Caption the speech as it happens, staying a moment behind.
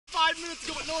minutes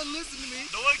ago, but no one listened to me.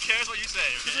 No one cares what you say,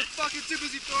 okay? Because they're fucking too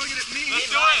busy throwing it at me. Let's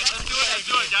do it, let's do it, let's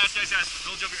do it. Guys,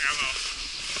 build up your ammo.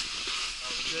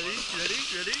 Ready?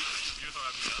 You throw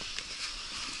at me, yeah?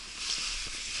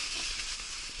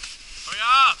 Hurry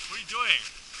up! What are you doing?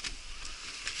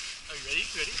 Are you ready?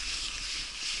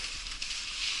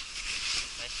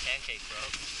 Nice pancake, bro.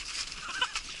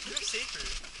 You're safer.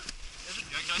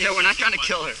 Yeah, we're not trying to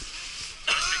kill her.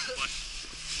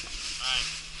 Alright.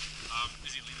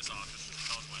 Izzy, lead us off. Just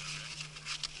tell us when, okay?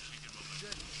 We can move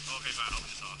it. Okay, fine. I'll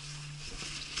lead us off.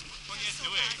 What are you guys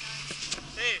doing?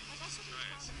 Hey.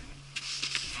 Nice.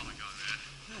 Oh my god, man.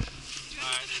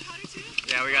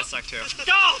 Yeah, we got stuck too.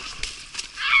 Go!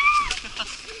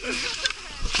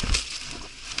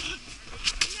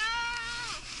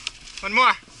 One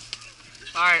more.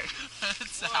 Alright.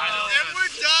 And we're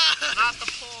done! Not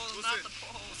the poles, not the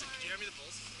poles. Can you hand me the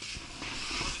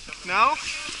poles? No?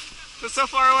 They're so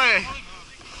far away.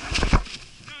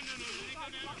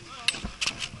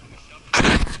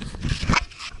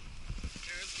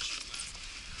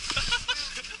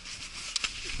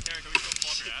 Karen, can we go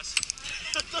flop your ass?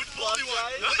 The flop Only one.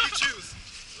 guy? I'll let you choose.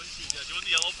 What did you do? Do you want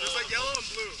the yellow pole? There's like yellow and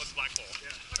blue. What's the black pole?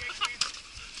 Yeah.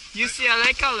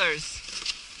 UCLA colors.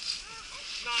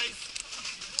 Nice.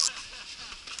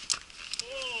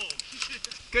 Oh!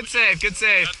 Good save, good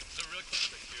save. That's a really close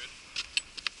trick, dude.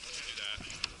 Let's do that.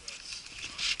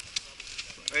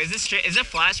 Wait, is this straight? Is it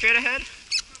flat straight ahead? I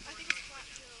think it's flat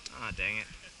too. Oh, dang it.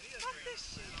 Fuck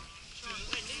this shit.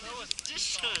 That was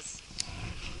dishes.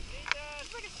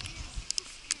 It's like a ski.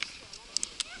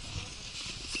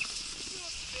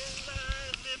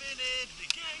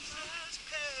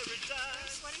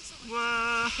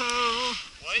 Whoa,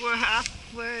 What? we're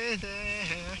halfway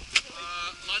there.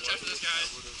 Lunch after this,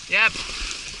 guys. Yep.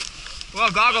 Whoa,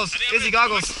 goggles. Izzy,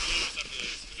 goggles.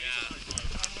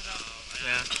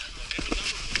 Yeah.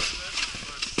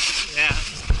 Yeah.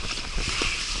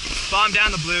 Bomb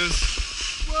down the blues.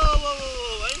 Whoa.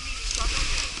 Why didn't you stop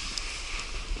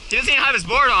that? He doesn't even have his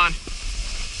board on.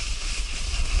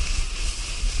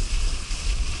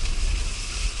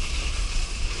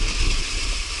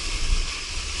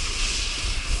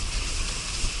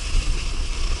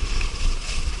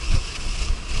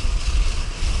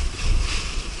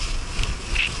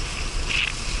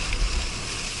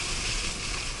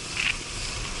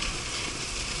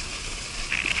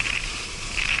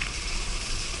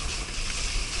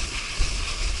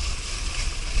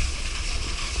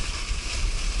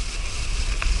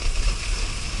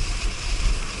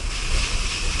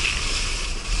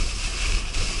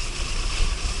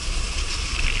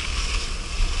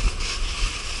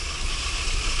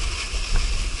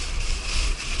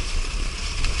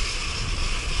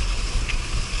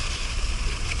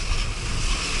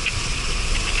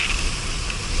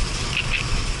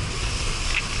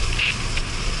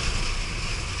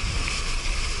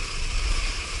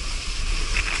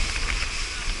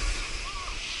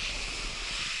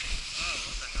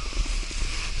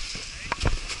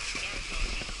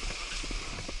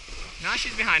 No,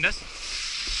 she's behind us.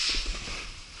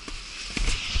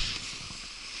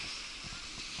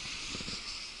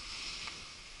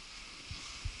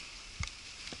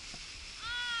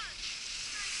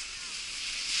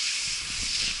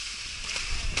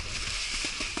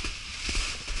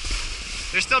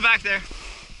 They're still back there.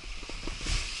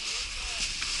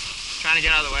 Trying to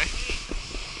get out of the way.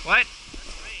 What?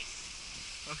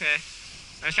 Okay.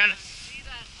 I was trying to... See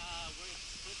that where it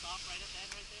splits off right at the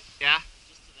end right there? Yeah.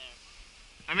 Just to there.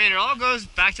 I mean, it all goes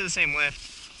back to the same lift.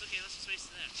 It's okay, let's just race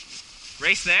to there.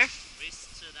 Race there? Race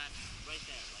to that right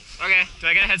there. Like, Okay. Do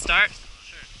I get a head start?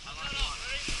 sure. How long do you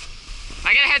want?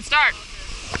 I get a head start.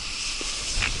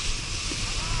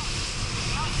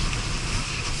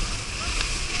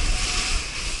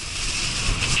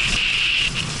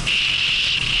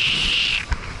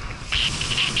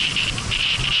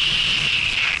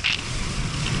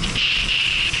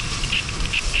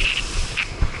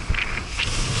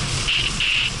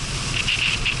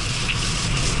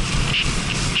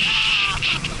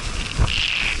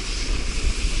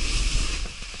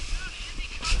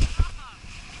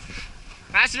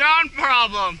 That's your own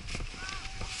problem.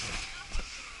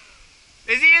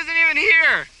 Izzy isn't even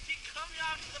here. He cut me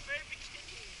off at the very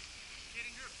beginning.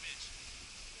 Kidding, you're a bitch.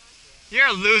 You're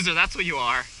a loser, that's what you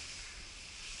are.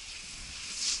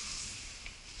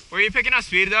 Were you picking up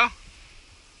speed though?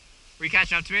 Were you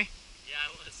catching up to me? Yeah, I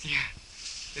was. Yeah.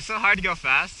 It's so hard to go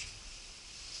fast.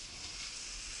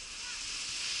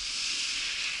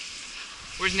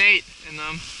 Where's Nate and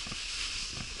them?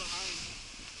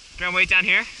 Behind. Gonna wait down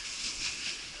here?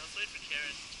 Let's wait for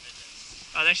Karen. Right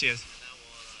there. Oh, there she is.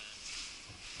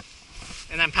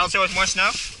 And then we'll, And then pelt her with more snow?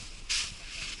 yeah.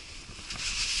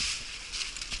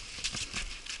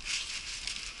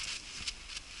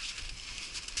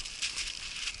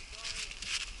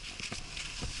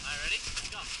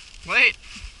 Wait.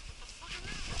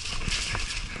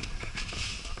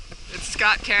 It's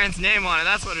got Karen's name on it,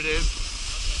 that's what it is.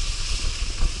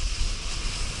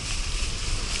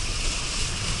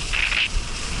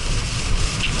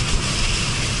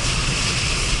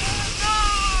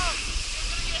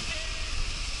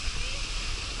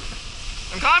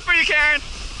 I'm coming for you, Karen.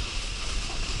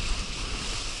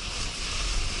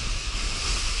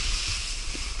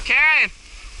 Karen,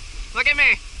 look at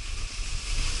me.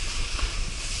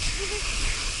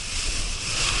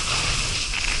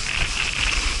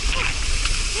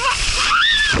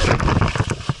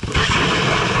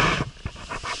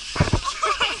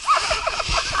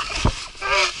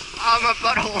 Oh, my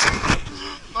butthole.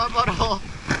 My butthole.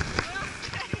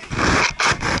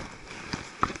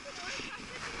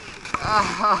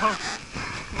 Oh,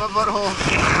 my butthole.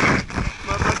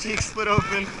 My butt cheek split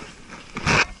open.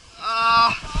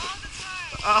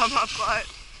 Oh, my butt.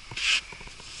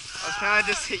 I was trying to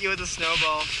just hit you with a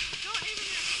snowball.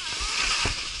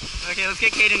 Okay, let's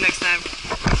get Kaden next time.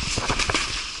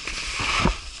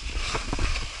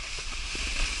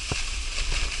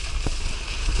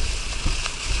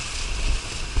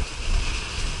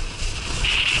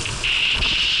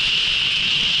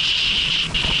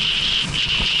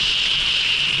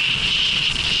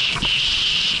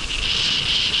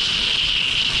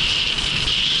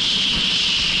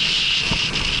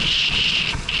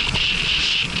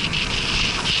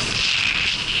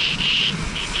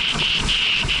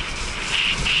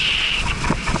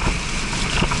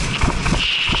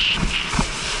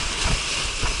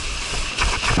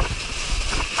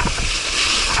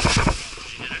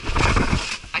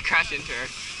 Into her.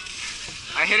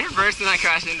 I hit her first and I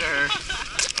crashed into her.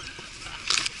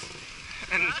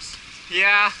 And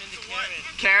yeah,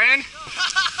 Karen.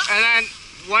 And then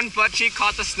one butt cheek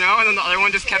caught the snow and then the other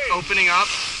one just kept opening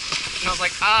up. And I was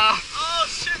like, ah. Oh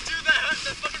shit, dude, that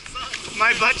fucking sucks.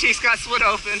 My butt cheeks got split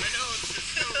open. I know, it's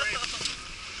so right.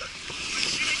 Was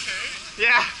she okay?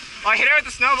 Yeah. Well, I hit her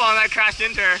with the snowball and I crashed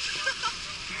into her.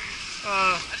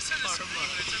 I just heard this scream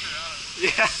when I turned her out.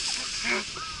 Yeah.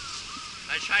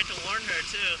 I tried to warn her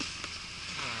too.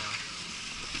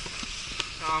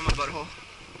 Oh, my butthole.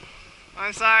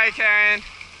 I'm sorry, Karen.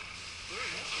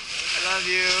 I love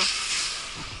you.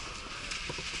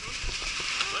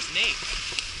 What's Nate?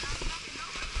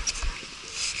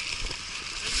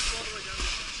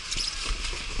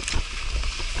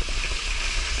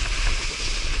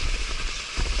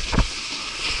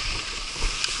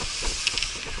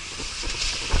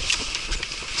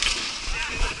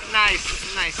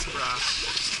 Nice, bro.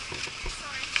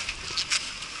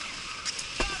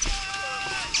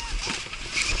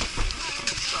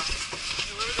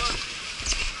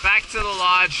 Back to the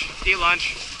lodge, eat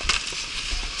lunch.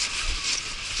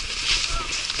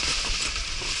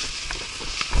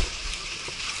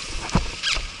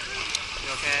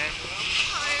 You okay?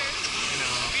 Tired. I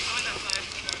know.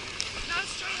 No,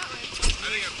 it's straight that way. I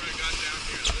think I probably got down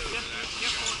here a little bit.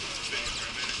 For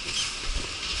a minute.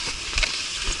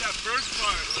 Just that first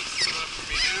part looks enough for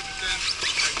me, dude, but then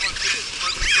like once it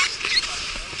sleep,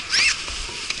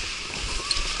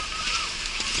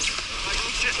 Like,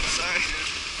 oh shit, sorry.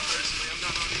 personally, I'm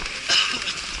not on either.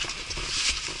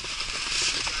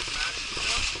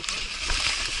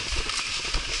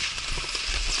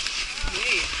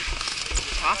 Neat.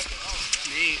 Huh?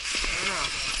 Neat. I don't know.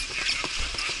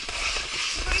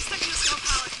 We're probably stuck in the snow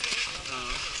pile with me.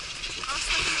 I was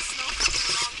stuck in the snow pile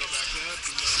for the longest.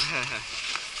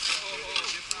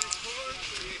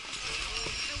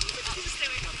 Just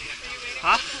stay away from me. Are you waiting?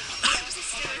 Huh?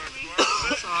 Just stay away from me.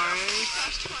 Sorry.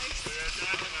 Crashed twice.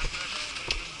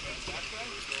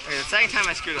 Okay, the second time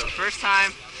I screwed up. The first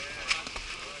time,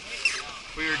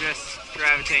 we were just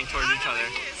gravitating towards each other.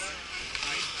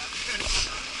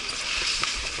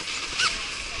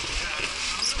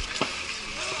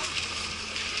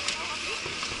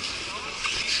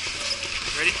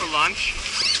 Ready for lunch?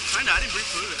 Kinda, I didn't bring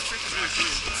food. That's really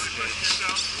food.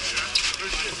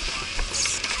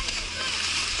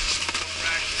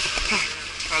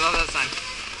 I love that sign.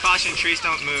 Caution, trees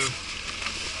don't move.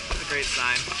 That's a great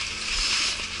sign.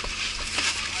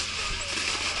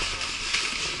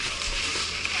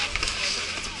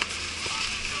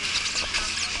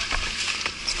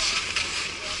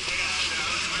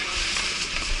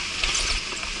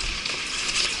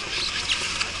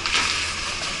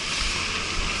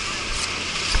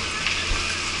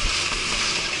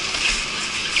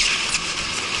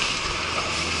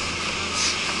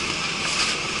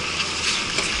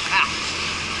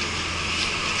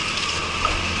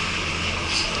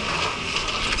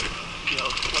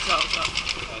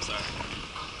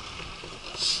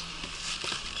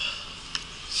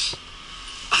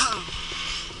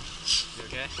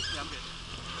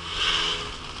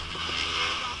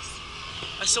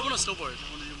 I still want to snowboard. I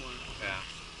want to do more. Yeah.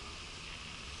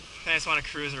 I just want to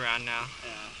cruise around now. Yeah.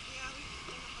 Yeah,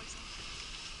 we've done that myself.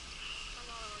 A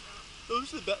lot of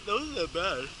workout. Those are not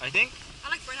bad. I think I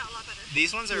like burnout a lot better.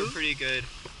 these ones are pretty good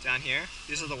down here.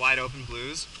 These are the wide open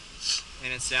blues.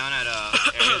 And it's down at a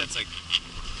area that's like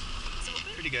Is it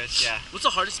open? pretty good, yeah. What's the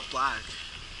hardest black?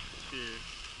 Here.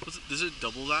 Is it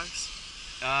double blacks?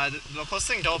 The closest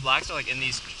thing double blacks are like in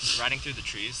these, riding through the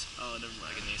trees, Oh, never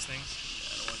mind. like in these things.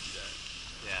 Yeah, I don't want to do that.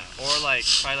 Yeah, or like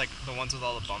probably like the ones with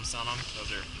all the bumps on them.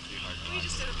 Those are pretty hard to We ride.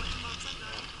 just did a bunch of bumps. I'm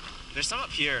done. There's some up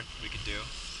here we could do.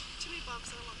 Too many bumps.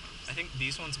 I don't want bumps. I think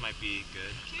these ones might be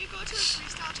good. Can we go to a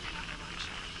freestyle train after lunch?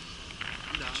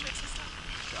 I'm down. Tricks and stuff.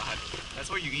 God, that's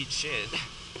where you eat shit.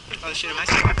 Oh shit, am I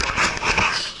still recording?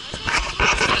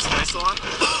 Is my still on?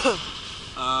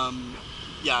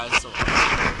 Yeah, it's still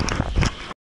on.